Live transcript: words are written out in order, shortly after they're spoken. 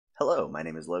Hello, my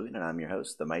name is Logan and I'm your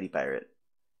host, the Mighty Pirate.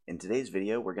 In today's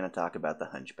video, we're going to talk about the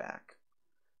Hunchback.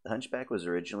 The Hunchback was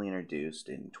originally introduced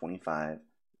in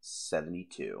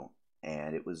 2572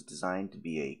 and it was designed to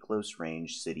be a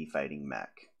close-range city fighting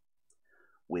mech.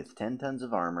 With 10 tons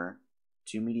of armor,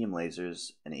 2 medium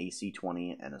lasers, an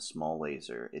AC-20, and a small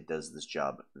laser, it does this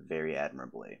job very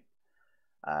admirably.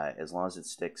 As long as it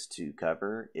sticks to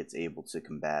cover, it's able to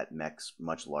combat mechs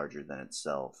much larger than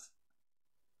itself.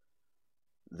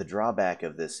 The drawback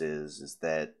of this is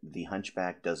that the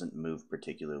Hunchback doesn't move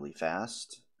particularly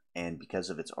fast, and because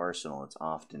of its arsenal, it's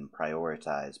often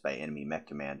prioritized by enemy mech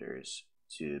commanders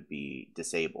to be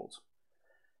disabled.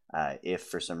 If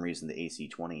for some reason the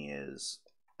AC-20 is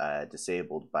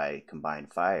disabled by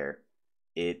combined fire,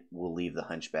 it will leave the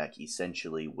Hunchback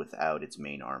essentially without its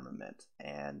main armament,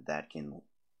 and that can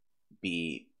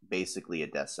be basically a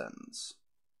death sentence.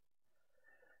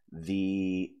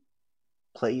 The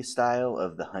play style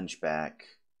of the Hunchback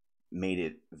made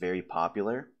it very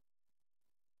popular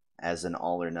as an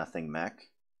all-or-nothing mech.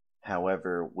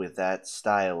 However, with that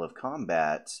style of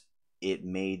combat, it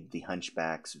made the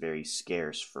Hunchbacks very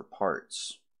scarce for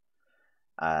parts.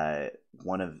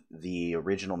 One of the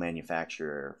original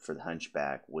manufacturer for the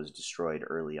Hunchback was destroyed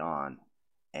early on,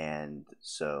 and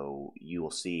so you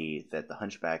will see that the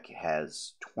Hunchback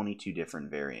has 22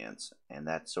 different variants, and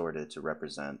that's sort of to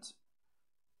represent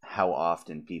how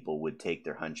often people would take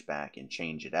their Hunchback and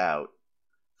change it out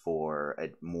for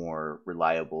a more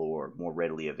reliable or more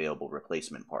readily available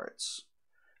replacement parts.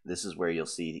 This is where you'll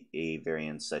see a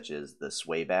variant such as the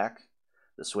Swayback.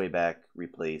 The Swayback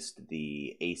replaced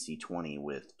the AC-20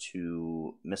 with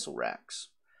 2 missile racks,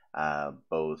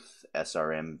 both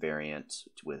SRM variant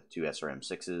with 2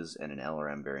 SRM-6s and an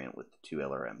LRM variant with 2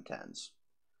 LRM-10s.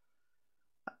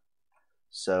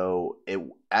 So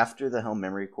after the Helm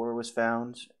Memory Core was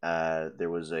found, there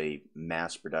was a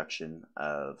mass production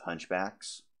of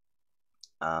Hunchbacks,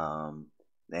 and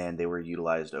they were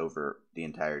utilized over the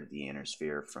entirety of the Inner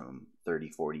Sphere from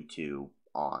 3042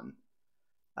 on.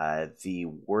 The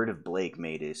Word of Blake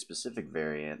made a specific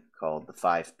variant called the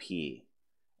 5P,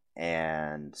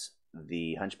 and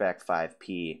the Hunchback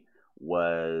 5P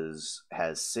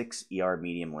has 6 ER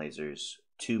medium lasers,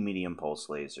 2 medium pulse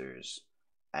lasers,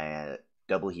 and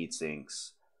double heat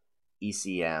sinks,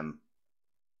 ECM,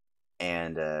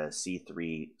 and a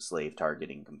C3 slave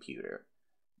targeting computer.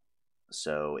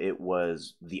 So it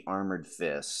was the armored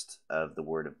fist of the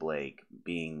Word of Blake,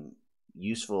 being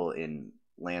useful in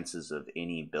lances of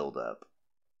any buildup.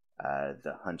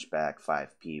 The Hunchback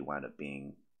 5P wound up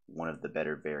being one of the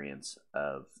better variants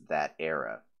of that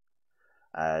era.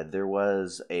 There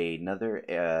was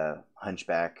another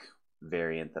Hunchback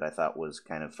variant that I thought was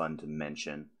kind of fun to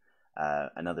mention.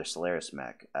 Another Solaris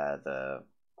mech, the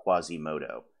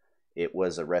Quasimodo. It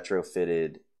was a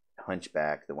retrofitted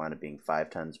Hunchback that wound up being 5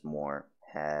 tons more,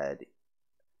 and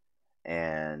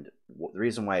the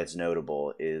reason why it's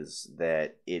notable is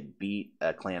that it beat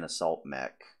a clan assault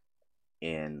mech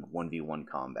in 1v1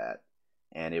 combat,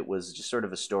 and it was just sort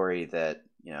of a story that,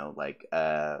 you know, like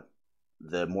the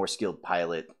more skilled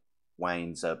pilot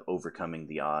winds up overcoming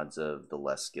the odds of the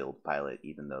less skilled pilot,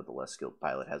 even though the less skilled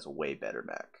pilot has a way better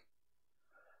mech.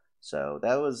 So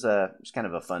that was just kind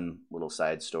of a fun little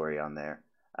side story on there.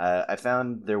 I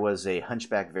found there was a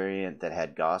Hunchback variant that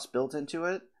had Gauss built into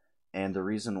it, and the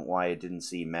reason why it didn't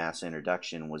see mass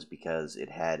introduction was because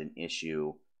it had an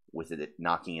issue with it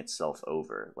knocking itself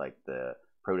over. Like, the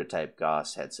prototype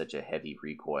Gauss had such a heavy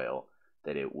recoil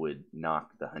that it would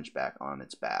knock the Hunchback on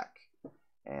its back,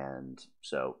 and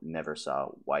so never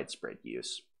saw widespread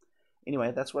use.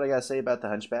 Anyway, that's what I gotta say about the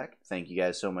Hunchback. Thank you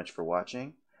guys so much for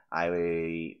watching.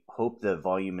 I hope the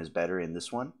volume is better in this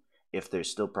one. If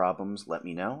there's still problems, let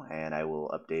me know, and I will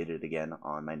update it again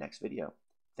on my next video.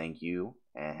 Thank you,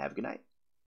 and have a good night.